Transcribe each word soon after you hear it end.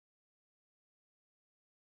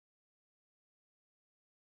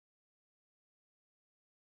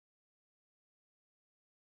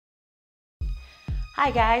Hi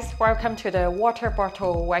guys, welcome to the water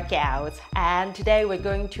bottle workout, and today we're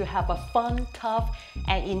going to have a fun, tough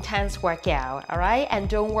and intense workout, alright? And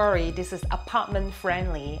don't worry, this is apartment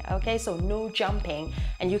friendly, okay? So no jumping,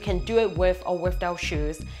 and you can do it with or without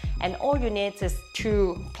shoes. And all you need is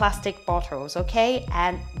 2 plastic bottles, okay?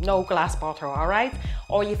 And no glass bottle, alright?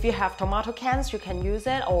 Or if you have tomato cans, you can use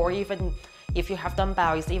it, or even if you have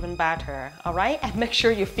dumbbells, it's even better, alright? And make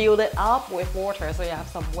sure you fill it up with water so you have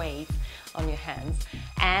some weight on your hands.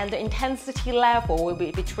 And the intensity level will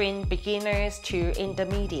be between beginners to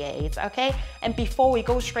intermediate, okay? And before we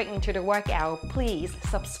go straight into the workout, please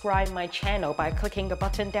subscribe my channel by clicking the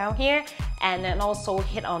button down here, and then also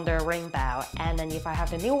hit on the ring bell. And then if I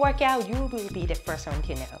have the new workout, you will be the first one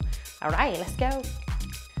to know. All right, let's go.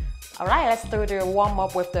 All right, let's do the warm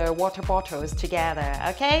up with the water bottles together,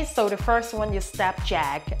 okay? So the first one is step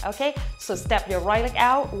jack, okay? So step your right leg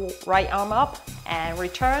out, right arm up, and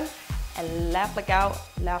return. And left leg out,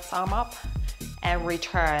 left arm up, and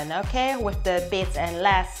return, okay? With the beats, and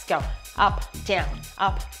let's go. Up, down,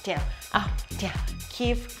 up, down, up, down.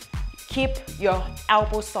 Keep your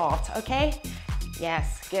elbow soft, okay?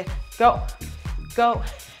 Yes, good. Go, go.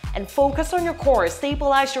 And focus on your core.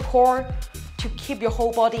 Stabilize your core to keep your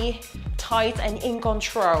whole body tight and in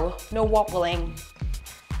control. No wobbling.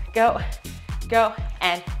 Go, go.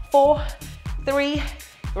 And 4, 3,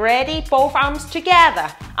 ready? Both arms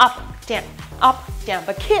together. Up, down,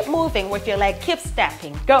 but keep moving with your leg, keep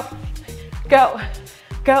stepping. Go, go,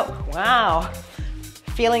 go. Wow.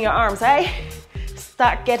 Feeling your arms, eh?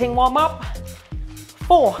 Start getting warm up.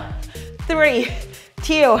 4, 3,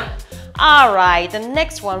 2. All right, the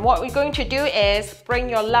next one, what we're going to do is bring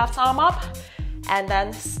your left arm up and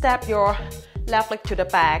then step your left leg to the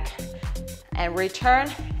back and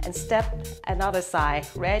return and step another side.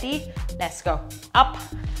 Ready? Let's go. Up,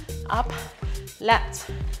 up, left,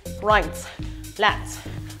 right, left,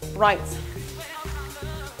 right.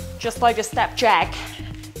 Just like the step jack,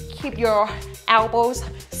 keep your elbows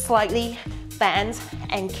slightly bent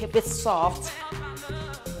and keep it soft.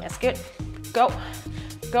 That's good. Go,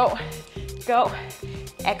 go, go.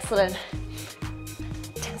 Excellent.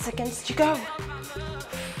 10 seconds to go.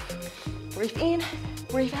 Breathe in,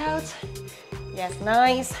 breathe out. Yes,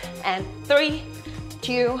 nice. And 3,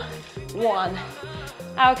 2, 1.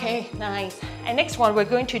 Okay, nice. And next one, we're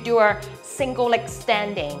going to do our single leg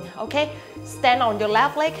standing, okay? Stand on your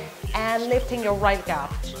left leg and lifting your right leg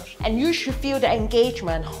up. And you should feel the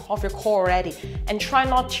engagement of your core already. And try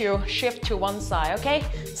not to shift to one side, okay?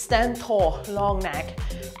 Stand tall, long neck.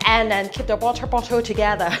 And then keep the water bottle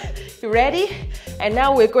together. You ready? And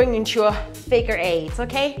now we're going into a figure 8,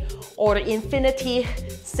 okay? Or the infinity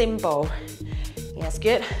symbol. Yes,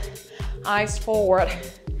 good. Eyes forward.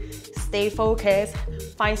 Stay focused.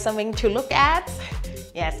 Find something to look at.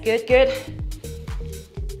 Yes, good, good.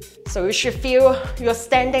 So you should feel your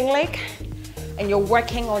standing leg and you're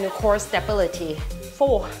working on your core stability.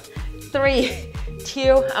 4, 3, 2,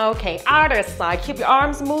 okay. Other side, keep your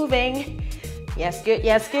arms moving. Yes, good,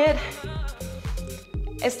 yes, good.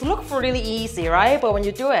 It looks really easy, right? But when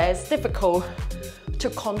you do it, it's difficult to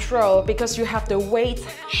control because you have the weight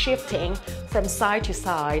shifting from side to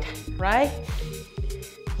side, right?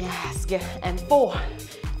 Yes, good. And 4,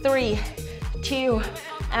 3, 2,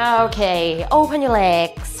 okay. Open your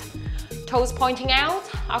legs. Toes pointing out.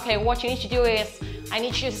 Okay, what you need to do is, I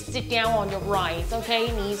need you to sit down on your right,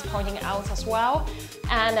 okay? Knees pointing out as well.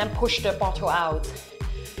 And then push the bottle out.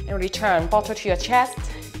 And return, bottle to your chest.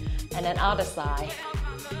 And then other side.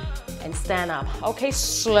 And stand up. Okay,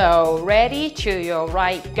 slow. Ready? To your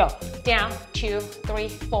right, go. Down, 2, 3,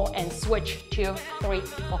 4, and switch. 2, 3,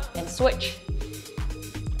 4, and switch.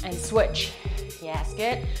 And switch. Yes,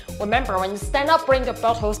 good. Remember, when you stand up, bring the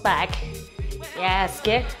bottles back. Yes,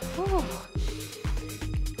 good. Whew.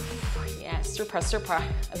 Yes, super, super.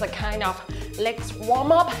 It's a kind of legs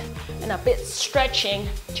warm up and a bit stretching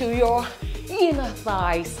to your inner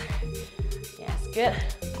thighs. Yes, good.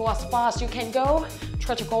 Go as fast as you can go.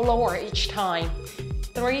 Try to go lower each time.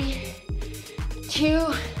 3, 2,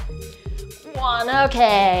 1.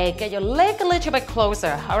 Okay, get your leg a little bit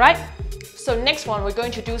closer, all right? So next one, we're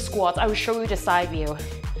going to do squats. I will show you the side view.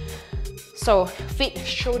 So feet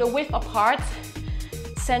shoulder width apart,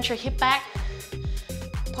 center hip back,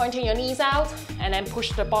 pointing your knees out, and then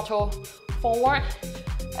push the bottle forward,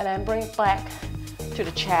 and then bring it back to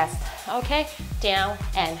the chest. Okay, down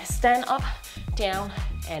and stand up, down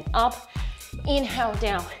and up. Inhale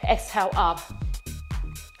down, exhale up.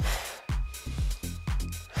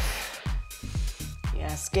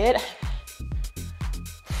 Yes, good.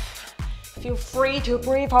 Feel free to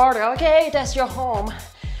breathe harder, okay? That's your home.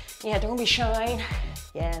 Yeah, don't be shy.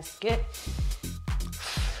 Yes, good.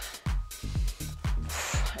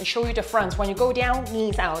 and show you the front. When you go down,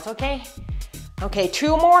 knees out, okay? Okay,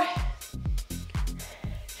 2 more.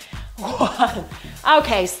 1.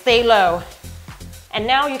 Okay, stay low. And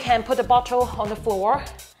now you can put the bottle on the floor.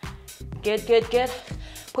 Good, good, good.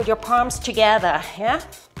 Put your palms together, yeah?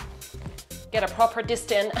 Get a proper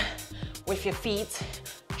distance with your feet.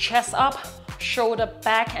 Chest up, shoulder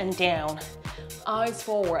back and down. Eyes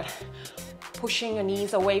forward. Pushing your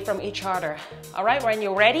knees away from each other. All right, when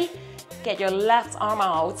you're ready, get your left arm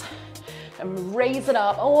out and raise it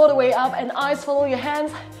up, all the way up, and eyes follow your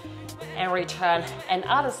hands, and return. And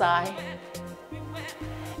other side,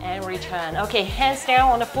 and return. Okay, hands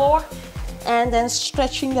down on the floor, and then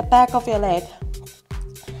stretching the back of your leg,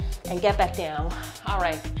 and get back down. All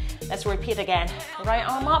right, let's repeat again. Right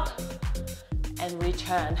arm up, and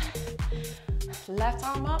return. Left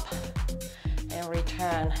arm up, and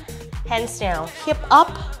return. Hands down, hip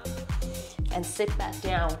up, and sit back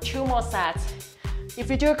down. 2 more sets. If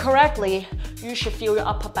you do it correctly, you should feel your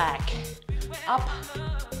upper back. Up,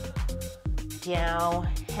 down,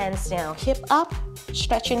 hands down, hip up,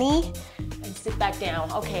 stretch your knee, and sit back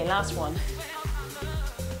down. Okay, last one.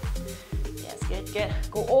 Yes, good, good.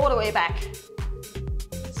 Go all the way back.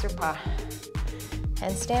 Super.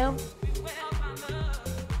 Hands down.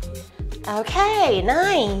 Okay,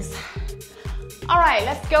 nice. All right,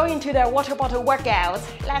 let's go into the water bottle workout.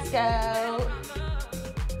 Let's go.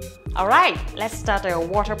 All right, let's start the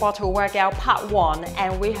water bottle workout part 1,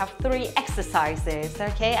 and we have 3 exercises,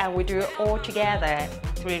 okay? And we do it all together,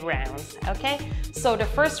 3 rounds, okay? So the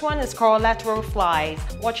first one is called lateral flies.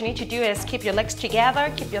 What you need to do is keep your legs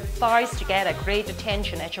together, keep your thighs together, create the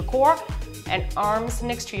tension at your core, and arms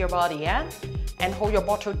next to your body, yeah? And hold your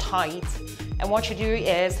bottle tight. And what you do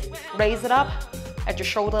is raise it up at your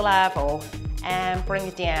shoulder level, and bring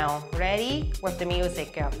it down. Ready? With the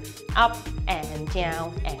music, go up and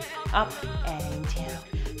down and up and down.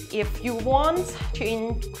 If you want to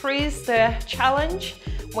increase the challenge,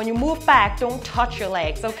 when you move back, don't touch your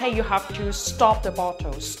legs, okay? You have to stop the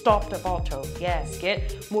bottle, stop the bottle. Yes, good.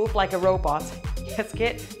 Move like a robot. Yes,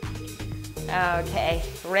 good. Okay,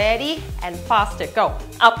 ready? And faster, go.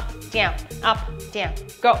 Up, down,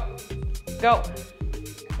 go, go.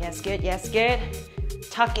 Yes, good, yes, good.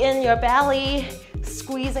 Tuck in your belly,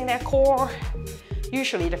 squeezing that core.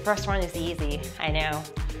 Usually the first one is easy, I know.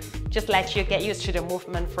 Just let you get used to the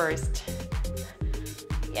movement first.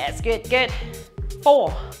 Yes, good, good.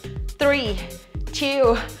 4, 3,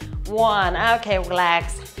 2, 1. Okay,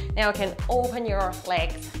 relax. Now you can open your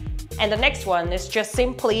legs. And the next one is just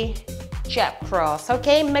simply jab cross,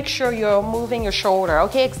 okay? Make sure you're moving your shoulder,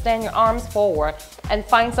 okay? Extend your arms forward and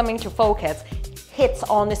find something to focus. Hits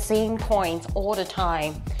on the same point all the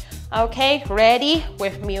time. Okay, ready?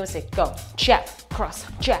 With music, go. Jab, cross,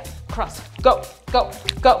 go, go,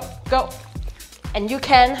 go, go. And you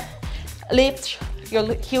can lift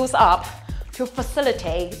your heels up to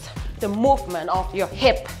facilitate the movement of your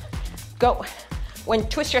hip. Go. When you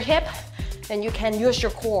twist your hip, then you can use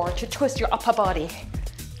your core to twist your upper body.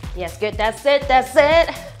 Yes, good, that's it, that's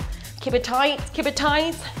it. Keep it tight, keep it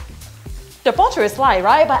tight. The bottle is light,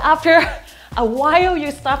 right? But after a while,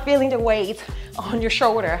 you start feeling the weight on your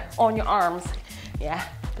shoulder, on your arms. Yeah,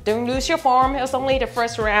 but don't lose your form. It was only the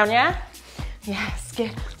first round, yeah? Yes,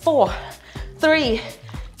 good. 4, 3,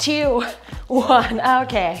 2, 1.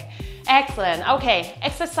 Okay, excellent. Okay,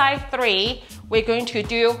 exercise 3, we're going to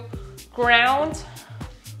do ground,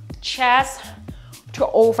 chest to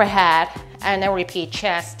overhead, and then repeat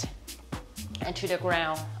chest and to the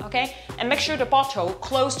ground, okay? And make sure the bottle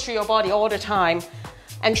close to your body all the time.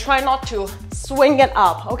 And try not to swing it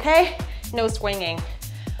up, okay? No swinging.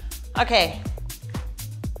 Okay,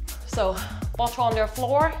 so bottle on the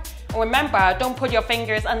floor. Remember, don't put your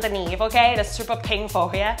fingers underneath, okay? That's super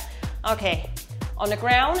painful, yeah? Okay, on the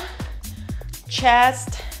ground,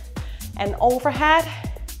 chest and overhead,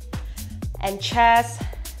 and chest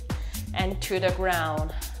and to the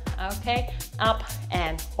ground, okay? Up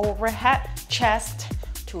and overhead, chest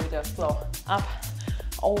to the floor. Up,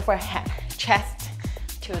 overhead, chest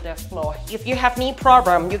to the floor. If you have knee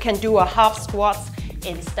problem, you can do a half squat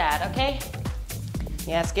instead, okay?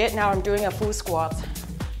 Yes, good. Now I'm doing a full squat.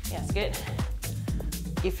 Yes, good.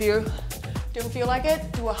 If you don't feel like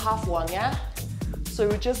it, do a half one, yeah?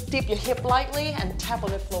 So you just dip your hip lightly and tap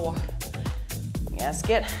on the floor. Yes,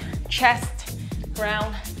 good. Chest,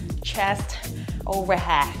 ground, chest,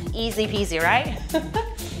 overhead. Easy peasy, right?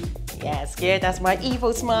 Yes, good. That's my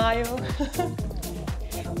evil smile.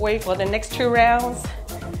 Wait for the next 2 rounds.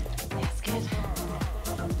 Yes, good.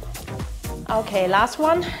 Okay, last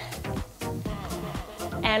one.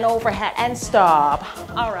 And overhead and stop.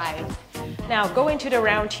 All right. Now go into the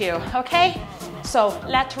round 2, okay? So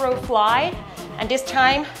lateral fly, and this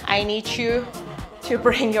time I need you to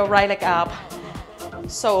bring your right leg up.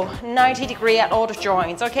 So 90 degree at all the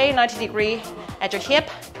joints, okay? 90 degree at your hip,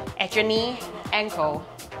 at your knee, ankle.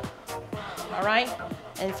 All right?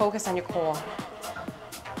 And focus on your core.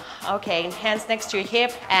 Okay, hands next to your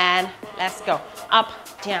hip, and let's go. Up,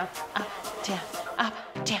 down, up, down, up,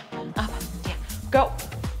 down, up, down. Go,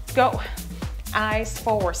 go. Eyes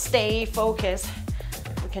forward, stay focused.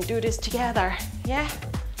 We can do this together, yeah?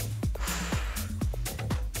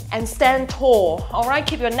 And stand tall, all right?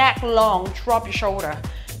 Keep your neck long, drop your shoulder.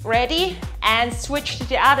 Ready? And switch to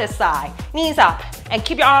the other side. Knees up, and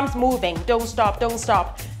keep your arms moving. Don't stop, don't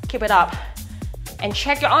stop. Keep it up. And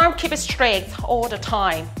check your arm, keep it straight all the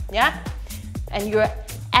time, yeah? And you're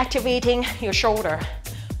activating your shoulder.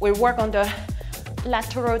 We work on the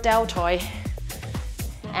lateral deltoid.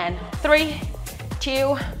 And 3,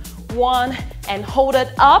 2, 1, and hold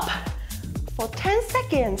it up for 10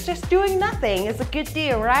 seconds, just doing nothing. It's a good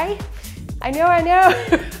deal, right? I know.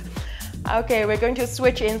 Okay, we're going to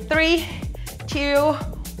switch in 3, 2,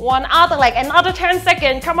 1, other leg, another 10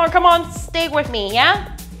 seconds. Come on, stay with me,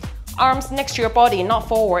 yeah? Arms next to your body, not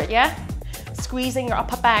forward, yeah? Squeezing your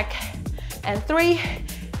upper back. And 3,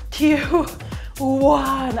 2,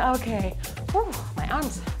 1, okay. Whew, my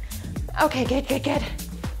arms. Okay, good.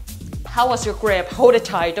 How was your grip? Hold it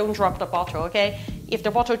tight, don't drop the bottle, okay? If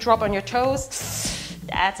the bottle drop on your toes,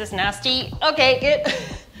 that's just nasty. Okay, good.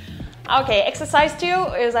 Okay, exercise 2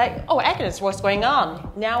 is like, oh, Agnes, what's going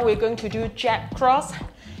on? Now we're going to do jack cross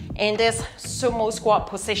in this sumo squat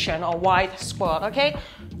position or wide squat, okay?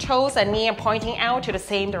 Toes and knee are pointing out to the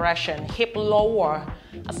same direction. Hip lower,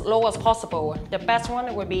 as low as possible. The best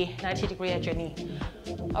one would be 90 degree at your knee.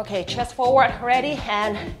 Okay, chest forward, ready,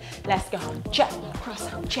 and let's go. Jack cross,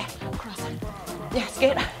 jack cross. Yes,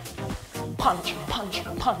 good. Punch, punch,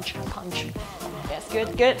 punch, punch. Yes,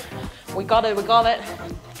 good. We got it.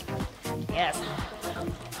 Yes.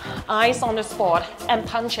 Eyes on the spot and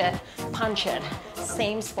punch it.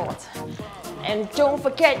 Same spot. And don't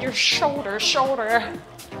forget your shoulder.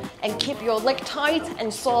 And keep your leg tight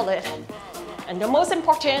and solid. And the most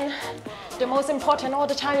important all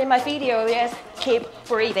the time in my video is keep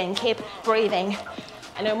breathing.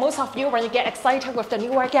 I know most of you, when you get excited with the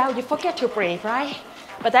new workout, you forget to breathe, right?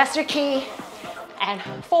 But that's the key. And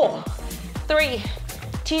 4, 3,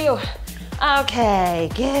 2, okay,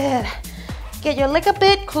 good. Get your leg a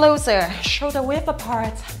bit closer, shoulder width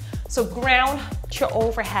apart. So ground to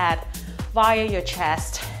overhead via your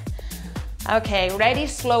chest. Okay, ready?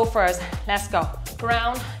 Slow first. Let's go.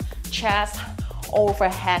 Ground, chest,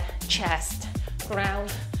 overhead, chest.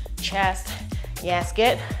 Ground, chest. Yes,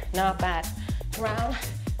 good. Not bad. Ground,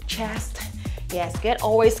 chest. Yes, good.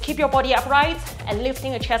 Always keep your body upright and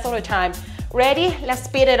lifting your chest all the time. Ready? Let's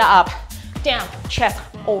speed it up. Down, chest,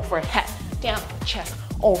 overhead. Down, chest,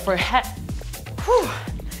 overhead. Whew.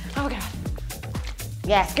 Oh God.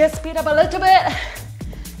 Yes, good. Speed up a little bit.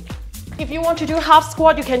 If you want to do half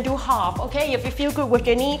squat, you can do half, okay? If you feel good with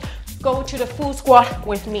your knee, go to the full squat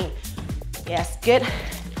with me. Yes, good.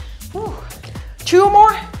 Whew. 2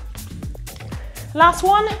 more. Last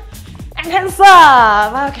one. And hands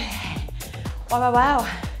up. Okay. Wow.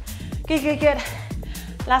 Good.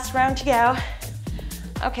 Last round to go.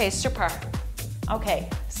 Okay, super. Okay,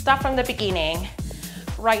 start from the beginning.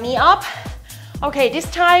 Right knee up. Okay, this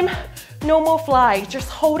time, no more fly, just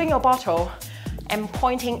holding your bottle and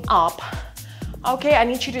pointing up. Okay, I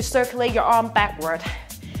need you to circulate your arm backward.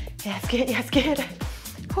 Yes, good.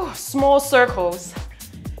 Whew, small circles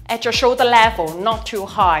at your shoulder level, not too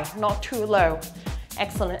high, not too low.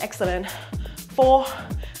 Excellent. 4,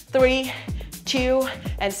 3, 2,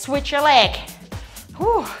 and switch your leg.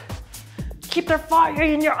 Whew. Keep the fire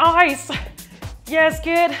in your eyes. Yes,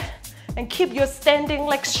 good. And keep your standing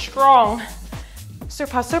leg strong.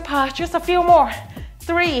 Super, just a few more.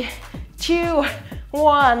 3, 2,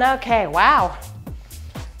 1, okay, wow.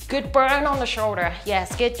 Good burn on the shoulder.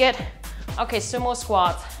 Yes, good. Okay, sumo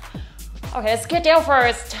squats. Okay, let's get down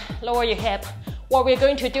first. Lower your hip. What we're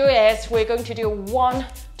going to do is we're going to do 1,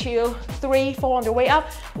 2, 3, 4 on the way up.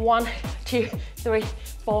 1, 2, 3,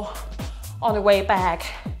 4 on the way back.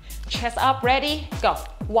 Chest up, ready, go.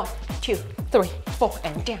 1, 2, 3, 4,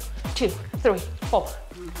 and down. 2, 3, 4.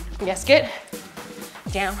 Yes, good.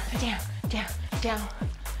 Down.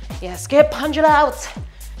 Yes, good. Punch it out.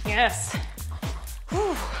 Yes.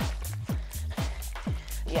 Whew.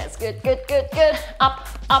 Yes, good. Up,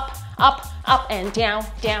 and down.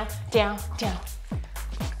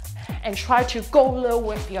 And try to go low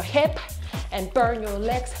with your hip and burn your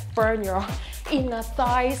legs, burn your inner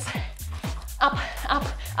thighs. Up,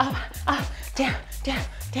 down,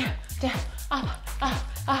 up,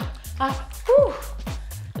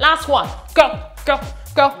 Last one. Go, go,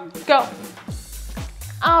 go, go.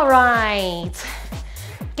 All right.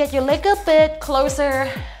 Get your leg a bit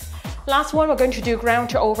closer. Last one, we're going to do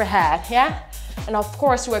ground to overhead, yeah? And of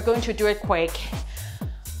course, we're going to do it quick.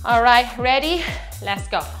 All right, ready? Let's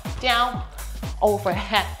go. Down,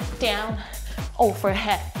 overhead, down,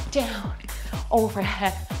 overhead, down,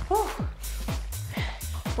 overhead. Whew.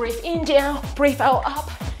 Breathe in, down, breathe out,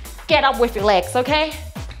 up. Get up with your legs, okay?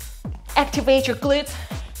 Activate your glutes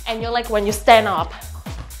and your leg when you stand up.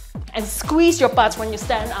 And squeeze your butt when you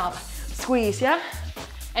stand up. Squeeze, yeah?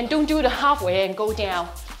 And don't do the halfway and go down.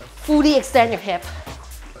 Fully extend your hip.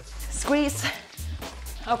 Squeeze.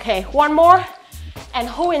 Okay, one more. And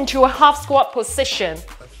hold into a half squat position.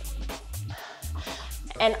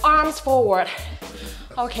 And arms forward.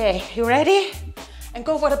 Okay, you ready? And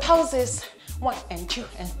go for the pulses. 1 and 2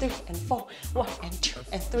 and 3 and 4. 1 and 2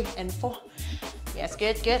 and 3 and 4. Yes,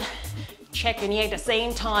 good, good. Check your knee at the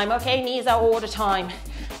same time. Okay, knees out all the time.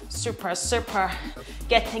 Super, super.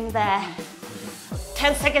 Getting there.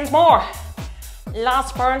 10 seconds more.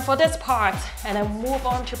 Last burn for this part. And then move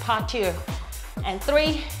on to part 2. And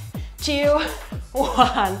 3, 2,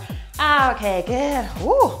 1. Okay, good.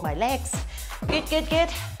 Ooh, my legs. Good, good, good.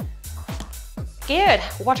 Good.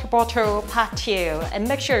 Water bottle part 2. And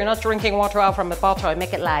make sure you're not drinking water out from the bottle and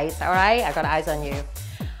make it light, all right? I got eyes on you.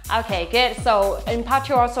 Okay, good. So in part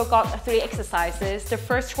 2, also got 3 exercises. The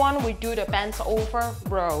first one, we do the bent over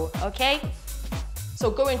row, okay?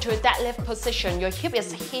 So go into a deadlift position. Your hip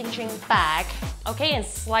is hinging back, okay? And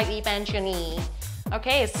slightly bend your knee,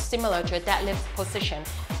 okay? It's similar to a deadlift position.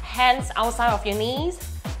 Hands outside of your knees,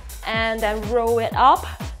 and then roll it up.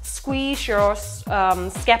 Squeeze your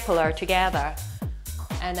scapula together,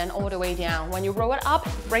 and then all the way down. When you roll it up,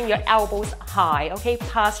 bring your elbows high, okay?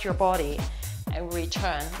 Past your body, and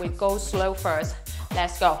return. We go slow first.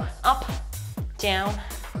 Let's go. Up, down,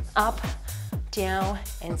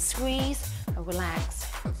 and squeeze. Relax.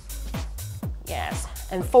 Yes,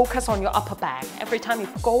 and focus on your upper back. Every time you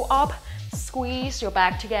go up, squeeze your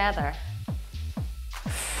back together.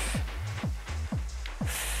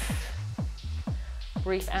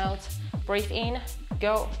 Breathe out, breathe in,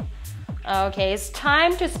 go. Okay, it's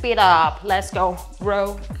time to speed up. Let's go.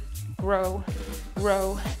 Row, row,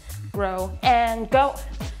 row, row, and go,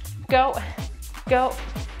 go, go,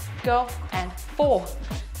 go, and 4,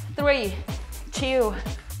 3, 2,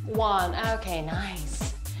 1. Okay,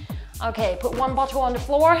 nice. Okay, put one bottle on the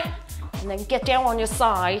floor and then get down on your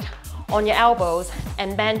side, on your elbows,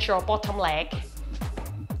 and bend your bottom leg.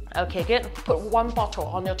 Okay, good. Put one bottle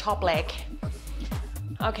on your top leg.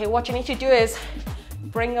 Okay, what you need to do is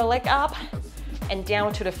bring your leg up and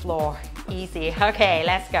down to the floor. Easy. Okay,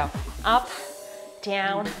 let's go. Up,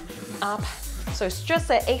 down, up. So it's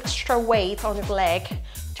just an extra weight on your leg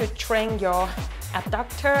to train your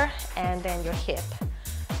abductor and then your hip.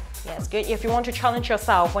 Yes, good. If you want to challenge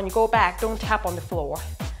yourself, when you go back, don't tap on the floor.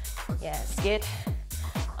 Yes, good.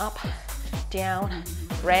 Up, down.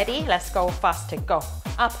 Ready? Let's go faster. Go.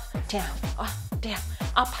 Up, down, up,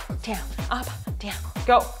 down, up, down.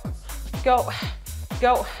 Go, go,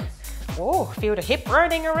 go. Whoa, feel the hip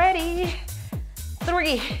burning already.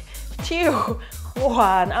 3, 2,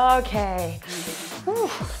 1. Okay. Whew.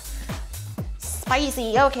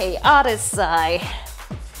 Spicy. Okay, other side.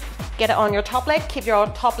 Get it on your top leg. Keep your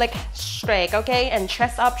top leg straight, okay? And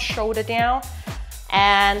chest up, shoulder down.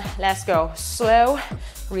 And let's go. Slow,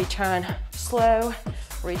 return, slow,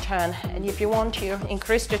 return. And if you want to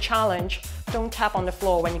increase the challenge, don't tap on the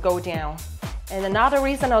floor when you go down. And another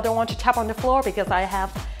reason I don't want to tap on the floor because I have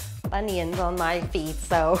bunions on my feet.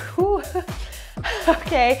 So, whew.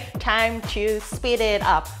 Okay, time to speed it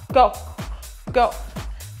up. Go, go,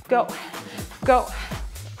 go, go.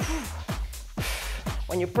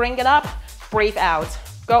 When you bring it up, breathe out.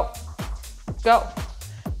 Go, go,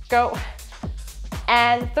 go.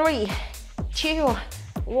 And 3, 2,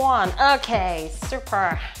 1. Okay,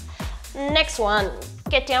 super. Next one,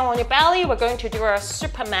 get down on your belly. We're going to do a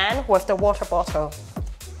Superman with the water bottle.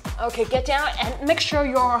 Okay, get down and make sure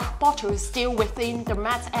your bottle is still within the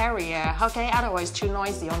mat area. Okay, otherwise too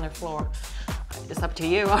noisy on the floor. It's up to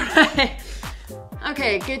you, all right?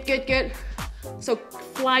 Okay, good, good, good. So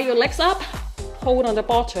fly your legs up. Hold on the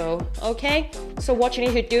bottle, okay? So what you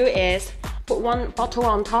need to do is put one bottle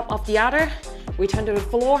on top of the other, return to the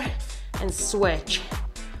floor, and switch.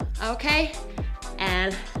 Okay?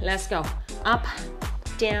 And let's go. Up,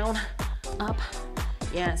 down, up.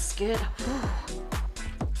 Yes, good.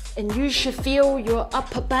 And you should feel your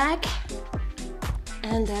upper back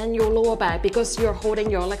and then your lower back because you're holding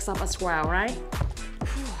your legs up as well, right?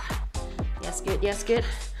 Yes, good, yes, good.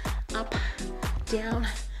 Up, down,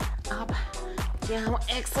 up, down,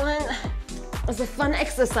 excellent. It's a fun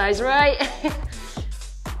exercise, right?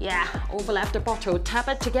 Yeah, overlap the bottle, tap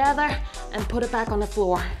it together and put it back on the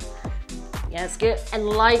floor. Yes, good and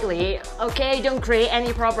lightly. Okay, don't create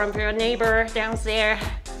any problem for your neighbor downstairs.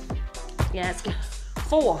 Yes, good.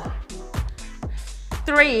 4,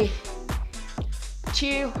 3,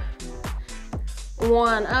 2,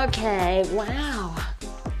 1. Okay, wow.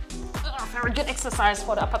 Oh, very good exercise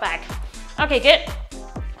for the upper back. Okay, good.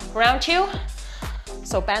 Round 2.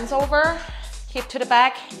 So bends over, hip to the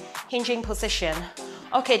back, hinging position.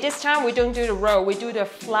 Okay, this time we don't do the row, we do the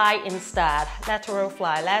fly instead. Lateral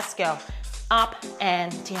fly, let's go. Up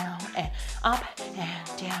and down and up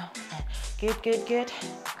and down. And good, good, good.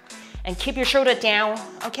 And keep your shoulder down,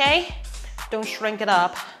 okay? Don't shrink it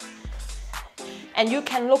up. And you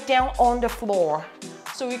can look down on the floor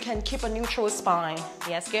so you can keep a neutral spine.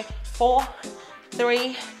 Yes, good. 4,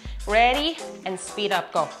 3, ready, and speed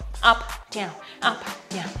up, go. Up, down,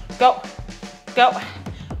 go, go.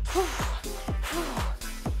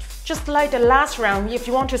 Just like the last round, if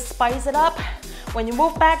you want to spice it up, when you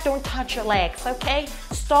move back, don't touch your legs, okay?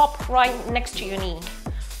 Stop right next to your knee.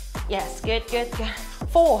 Yes, good, good, good.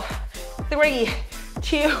 4, 3,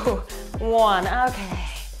 2, 1, okay.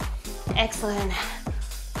 Excellent.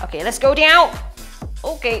 Okay, let's go down.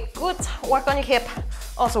 Okay, good, work on your hip.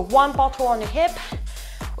 Also, 1 bottle on your hip.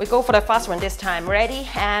 We go for the fast one this time. Ready?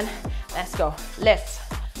 And let's go. Lift,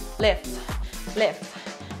 lift, lift,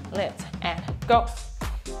 lift, and go,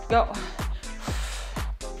 go.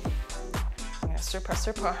 Yeah, super,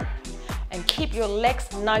 super. And keep your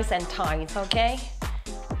legs nice and tight, okay?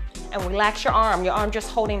 And relax your arm. Your arm just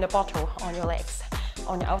holding the bottle on your legs,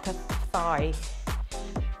 on your outer thigh.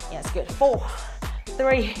 Yes, good. 4,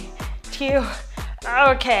 3, 2.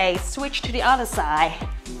 Okay, switch to the other side.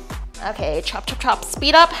 Okay, chop, chop, chop,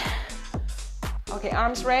 speed up. Okay,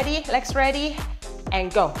 arms ready, legs ready,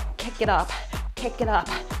 and go. Kick it up,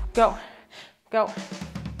 go, go.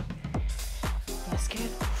 Yes, good.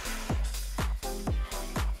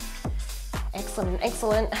 Excellent,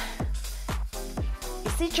 excellent. You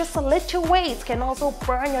see, just a little weight can also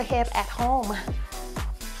burn your hip at home.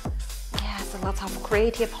 Yes, a lot of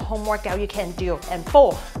creative home workout you can do. And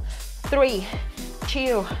 4, 3,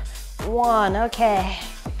 2, 1, okay.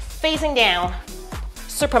 Facing down,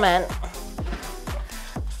 Superman.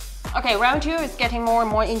 Okay, round 2 is getting more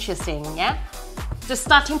and more interesting, yeah? The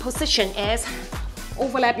starting position is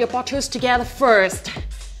overlap your bottles together first.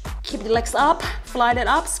 Keep the legs up, fly it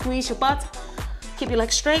up, squeeze your butt. Keep your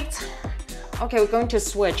legs straight. Okay, we're going to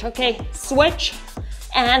switch, okay? Switch,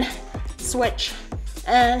 and switch,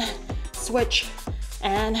 and switch,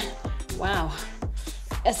 and wow.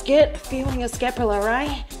 It's good, feeling your scapula,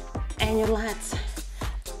 right? And your lats.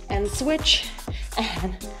 And switch,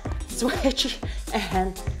 and switch,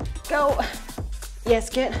 and go. Yes,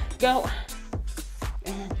 good, go,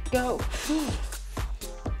 and go.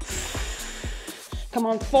 Come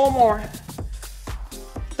on, 4 more.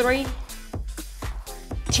 3,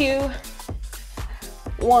 2,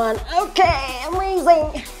 1. Okay,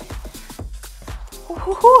 amazing.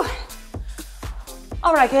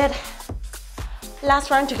 All right, good.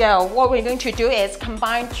 Last round to go. What we're going to do is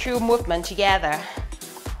combine 2 movements together.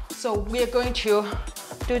 So we're going to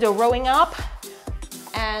do the rolling up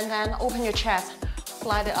and then open your chest,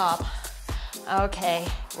 slide it up. Okay,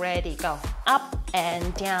 ready, go. Up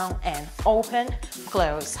and down and open,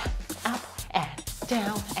 close. Up and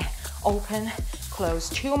down and open,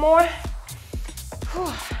 close. 2 more.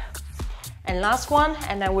 Whew. And last one,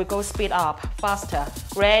 and then we go speed up, faster.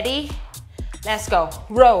 Ready? Let's go.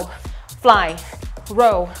 Roll, fly,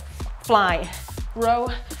 roll, fly,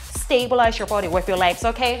 roll. Stabilize your body with your legs,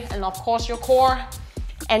 okay? And of course your core.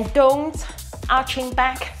 And don't arching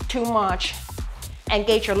back too much.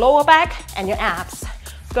 Engage your lower back and your abs.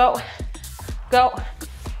 Go, go.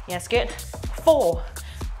 Yes, good. 4,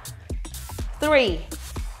 3,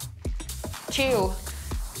 2,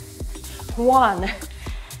 1.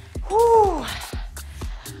 Whew.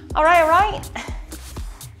 All right, all right.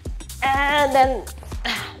 And then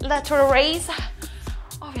lateral raise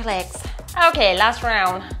of your legs. Okay, last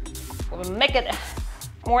round. We'll make it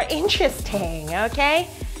more interesting, okay?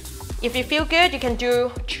 If you feel good, you can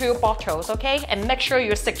do 2 bottles, okay? And make sure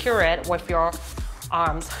you secure it with your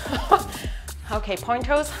arms. Okay, point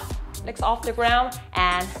toes, legs off the ground,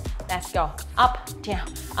 and let's go. Up, down,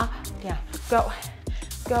 go,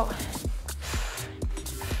 go.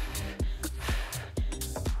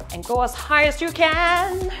 And go as high as you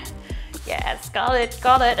can. Yes, got it,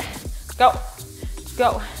 got it. Go,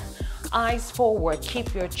 go. Eyes forward,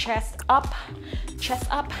 keep your chest up,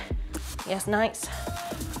 chest up. Yes, nice.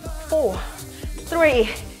 4, 3,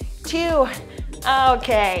 2,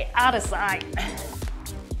 Okay, other side.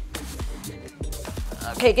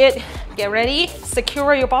 Okay, good. Get ready.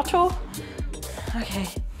 Secure your bottle. Okay.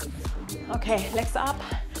 Okay, legs up.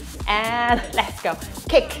 And let's go.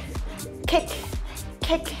 Kick, kick,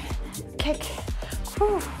 kick, kick.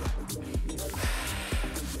 Whew.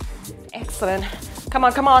 Excellent. Come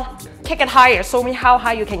on, come on. Kick it higher. Show me how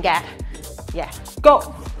high you can get. Yeah.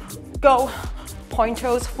 Go. Go. Point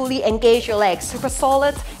toes. Fully engage your legs. Super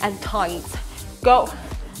solid and tight. Go.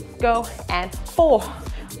 Go. And 4,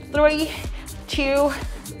 3, 2,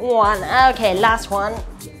 1. Okay, last one.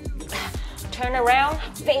 Turn around.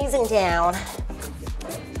 Facing down.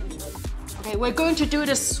 Okay, we're going to do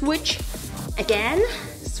the switch again.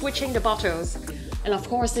 Switching the bottles. And of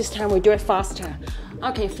course, this time we do it faster.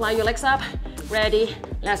 Okay, fly your legs up. Ready?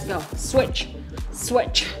 Let's go. Switch,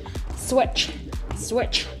 switch, switch,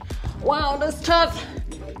 switch. Wow, that's tough.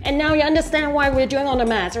 And now you understand why we're doing on the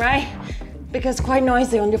mat, right? Because it's quite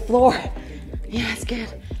noisy on the floor. Yeah, it's good.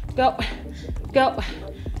 Go, go,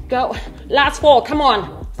 go. Last 4, come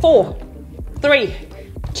on. 4, 3,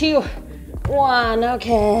 2, 1.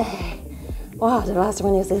 Okay. Wow, the last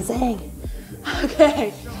one is insane.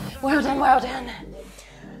 Okay, well done, well done.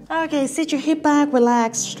 Okay, sit your hip back,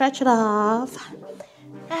 relax, stretch it off,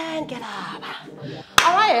 and get up.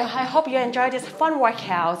 All right, I hope you enjoyed this fun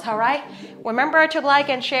workout, all right? Remember to like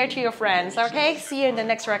and share to your friends, okay? See you in the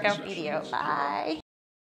next workout video. Bye.